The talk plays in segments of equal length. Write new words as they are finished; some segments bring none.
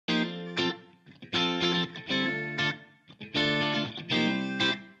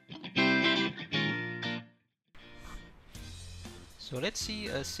So let's see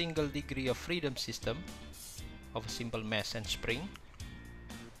a single degree of freedom system of a simple mass and spring.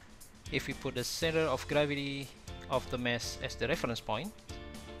 If we put the center of gravity of the mass as the reference point,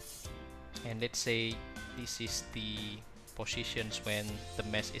 and let's say this is the positions when the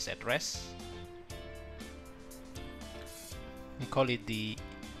mass is at rest, we call it the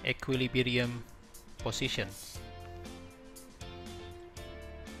equilibrium positions.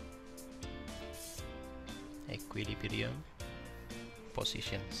 Equilibrium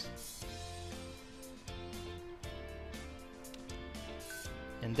positions.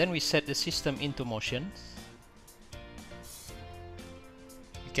 And then we set the system into motion.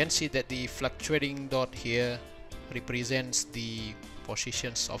 You can see that the fluctuating dot here represents the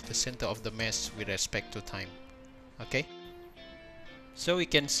positions of the center of the mass with respect to time. Okay? So we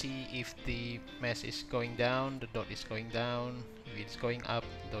can see if the mass is going down, the dot is going down. If it's going up,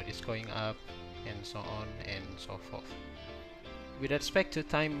 the dot is going up, and so on and so forth. With respect to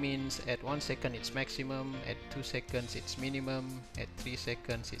time means at 1 second it's maximum, at 2 seconds it's minimum, at 3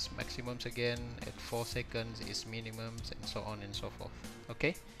 seconds it's maximums again, at 4 seconds it's minimums, and so on and so forth.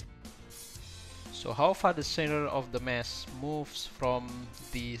 Okay? So how far the center of the mass moves from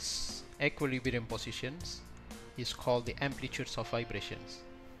these equilibrium positions is called the amplitudes of vibrations.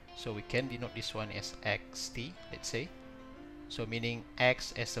 So we can denote this one as xt, let's say. So meaning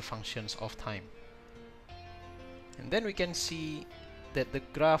x as the functions of time. And then we can see that the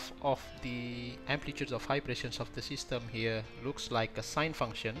graph of the amplitudes of vibrations of the system here looks like a sine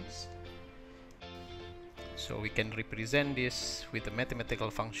functions. So we can represent this with the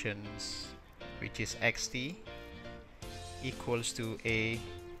mathematical functions, which is xt equals to a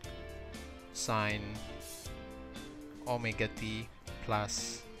sine omega t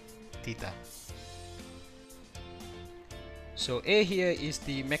plus theta. So a here is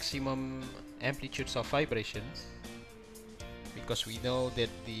the maximum amplitudes of vibrations, because we know that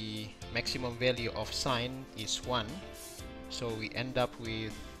the maximum value of sine is 1, so we end up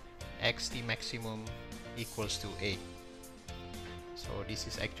with xt maximum equals to a. So this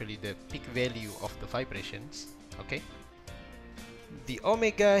is actually the peak value of the vibrations. Okay, the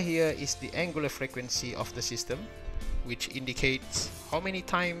omega here is the angular frequency of the system, which indicates how many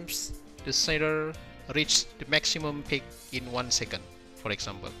times the center reached the maximum peak in 1 second, for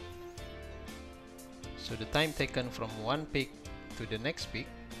example. So the time taken from one peak to the next peak,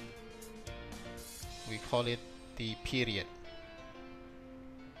 we call it the period.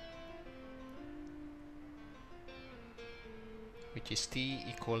 Which is t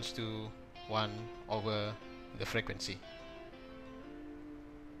equals to 1 over the frequency.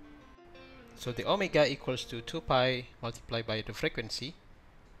 So the omega equals to 2 pi multiplied by the frequency.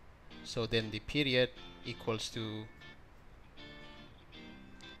 So then the period equals to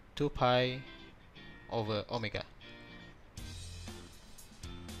 2 pi over omega.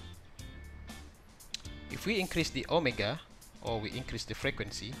 If we increase the omega, or we increase the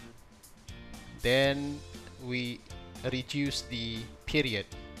frequency, then we reduce the period,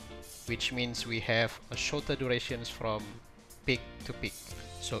 which means we have a shorter durations from peak to peak.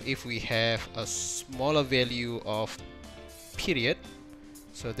 So if we have a smaller value of period,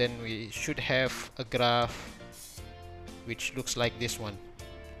 so then we should have a graph which looks like this one.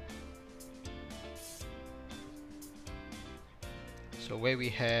 So where we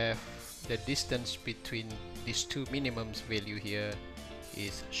have the distance between these two minimums value here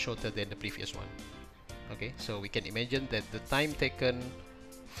is shorter than the previous one. Okay, so we can imagine that the time taken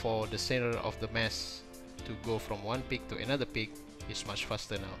for the center of the mass to go from one peak to another peak is much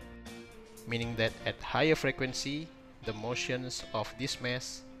faster now, meaning that at higher frequency the motions of this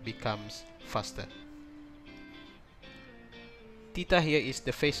mass becomes faster. Theta here is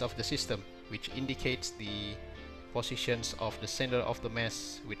the phase of the system, which indicates the positions of the center of the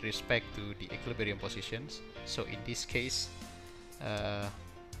mass with respect to the equilibrium positions. So in this case,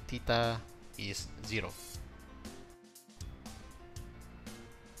 theta is 0.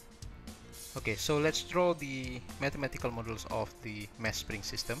 Okay, so let's draw the mathematical models of the mass spring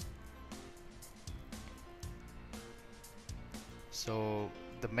system. So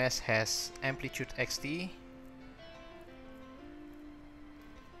the mass has amplitude xt,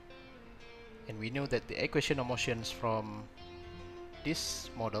 and we know that the equation of motions from this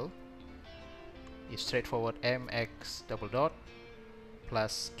model is straightforward: mx double dot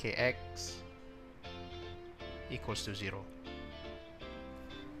plus kx equals to 0.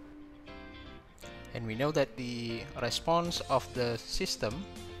 And we know that the response of the system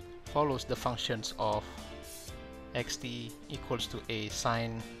follows the functions of xt equals to a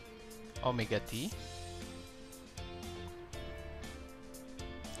sine omega t,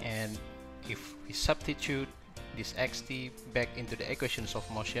 and if we substitute this xt back into the equations of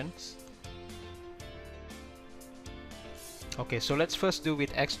motions. Okay, so let's first do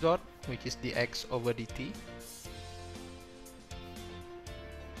with x dot, which is dx over dt.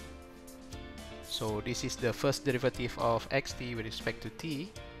 So this is the first derivative of xt with respect to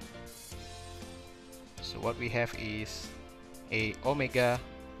t. So what we have is a omega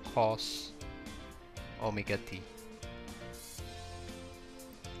cos omega t.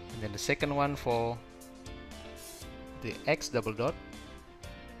 And then the second one for the x double dot,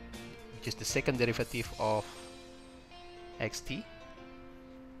 which is the second derivative of xt.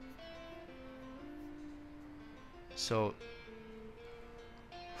 So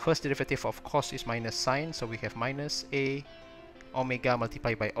first derivative of cos is minus sine, so we have minus a omega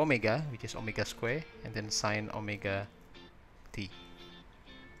multiplied by omega, which is omega square, and then sine omega t.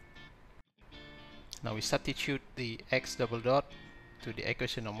 Now we substitute the x double dot to the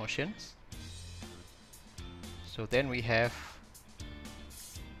equation of motions. So then we have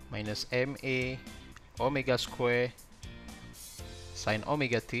minus ma omega square sine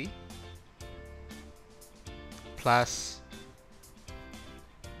omega t plus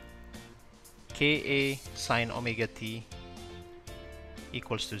ka sine omega t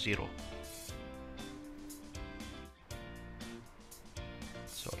equals to 0.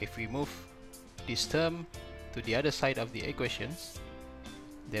 So if we move this term to the other side of the equations,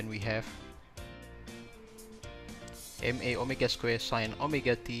 then we have ma omega square sine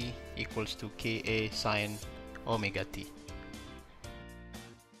omega t equals to ka sine omega t.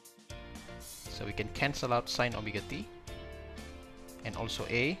 So we can cancel out sine omega t and also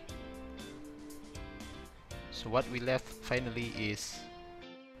a. So what we left finally is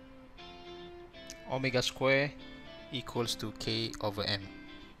omega square equals to k over m.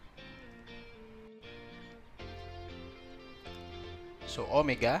 So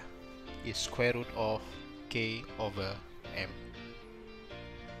omega is square root of k over m.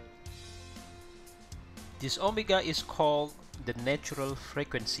 This omega is called the natural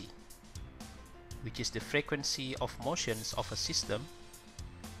frequency, which is the frequency of motions of a system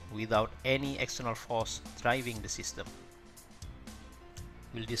without any external force driving the system.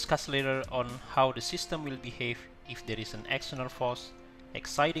 We'll discuss later on how the system will behave if there is an external force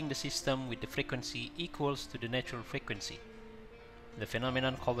exciting the system with the frequency equals to the natural frequency, the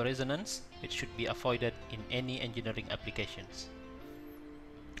phenomenon called resonance, which should be avoided in any engineering applications.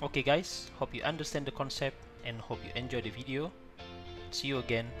 Okay guys, hope you understand the concept and hope you enjoy the video. See you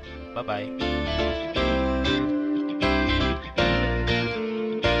again. Bye bye.